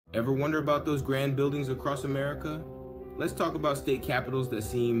Ever wonder about those grand buildings across America? Let's talk about state capitals that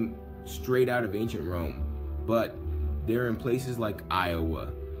seem straight out of ancient Rome, but they're in places like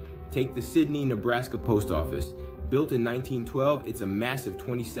Iowa. Take the Sydney, Nebraska Post Office. Built in 1912, it's a massive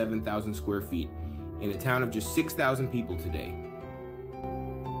 27,000 square feet in a town of just 6,000 people today.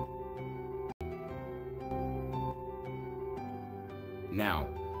 Now,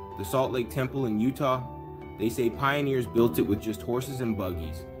 the Salt Lake Temple in Utah, they say pioneers built it with just horses and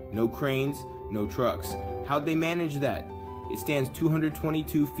buggies. No cranes, no trucks. How'd they manage that? It stands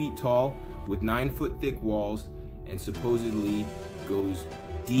 222 feet tall with 9-foot thick walls and supposedly goes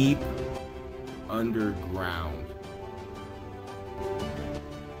deep underground.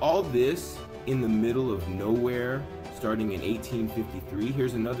 All this in the middle of nowhere, starting in 1853.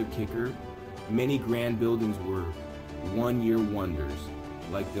 Here's another kicker. Many grand buildings were one-year wonders,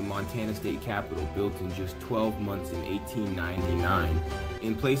 like the Montana State Capitol, built in just 12 months in 1899.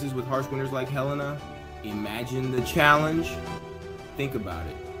 In places with harsh winters like Helena, imagine the challenge. Think about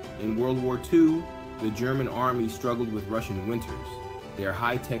it. In World War II, the German army struggled with Russian winters. Their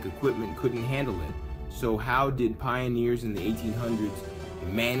high-tech equipment couldn't handle it. So how did pioneers in the 1800s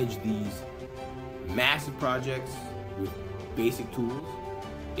manage these massive projects with basic tools?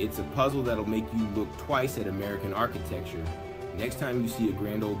 It's a puzzle that'll make you look twice at American architecture. Next time you see a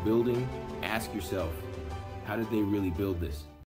grand old building, ask yourself, how did they really build this?